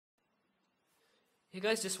Hey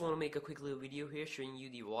guys, just want to make a quick little video here showing you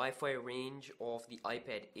the Wi-Fi range of the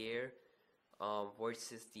iPad Air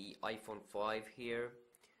versus the iPhone 5 here.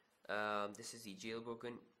 This is the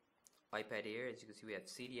jailbroken iPad Air. As you can see, we have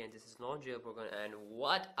CD, and this is non-jailbroken. And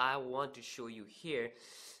what I want to show you here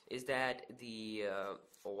is that the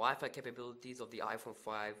Wi-Fi capabilities of the iPhone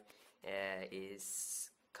 5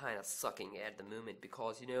 is kind of sucking at the moment,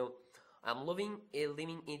 because I'm living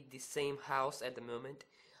in the same house at the moment.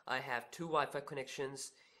 I have two Wi-Fi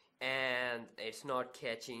connections and it's not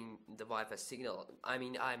catching the Wi-Fi signal. I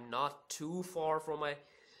mean, I'm not too far from my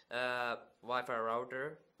Wi-Fi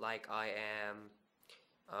router, like I am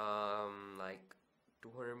like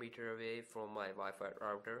 200 meters away from my Wi-Fi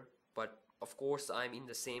router, but of course I'm in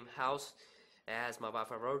the same house as my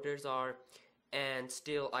Wi-Fi routers are, and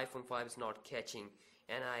still iPhone 5 is not catching.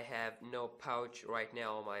 And I have no pouch right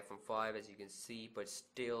now on my iPhone 5, as you can see, but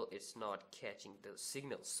still it's not catching the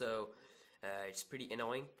signal. So it's pretty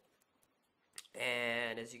annoying.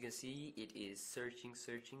 And as you can see, it is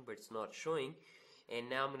searching, but it's not showing. And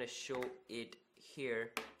now I'm gonna show it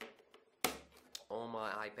here on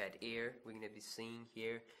my iPad Air. We're gonna be seeing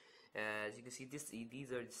here. As you can see,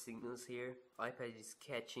 these are the signals here. iPad is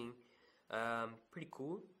catching. Pretty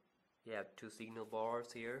cool. You have two signal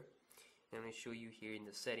bars here. I'm going to show you here in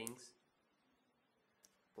the settings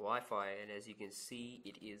Wi-Fi, and as you can see,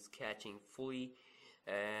 it is catching fully.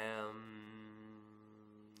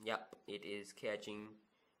 Yep, it is catching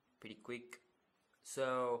pretty quick.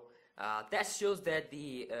 So that shows that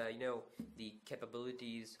the the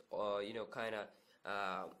capabilities, kind of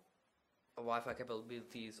Wi-Fi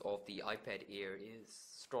capabilities of the iPad Air is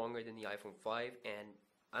stronger than the iPhone 5, and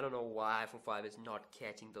I don't know why iPhone 5 is not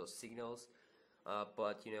catching those signals.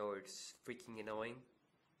 But it's freaking annoying.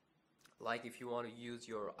 Like if you want to use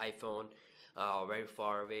your iPhone very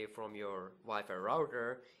far away from your Wi-Fi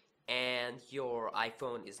router and your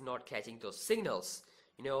iPhone is not catching those signals,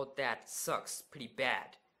 that sucks pretty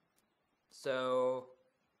bad. So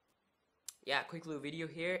yeah, quick little video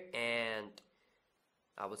here, and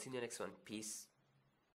I will see you in the next one. Peace.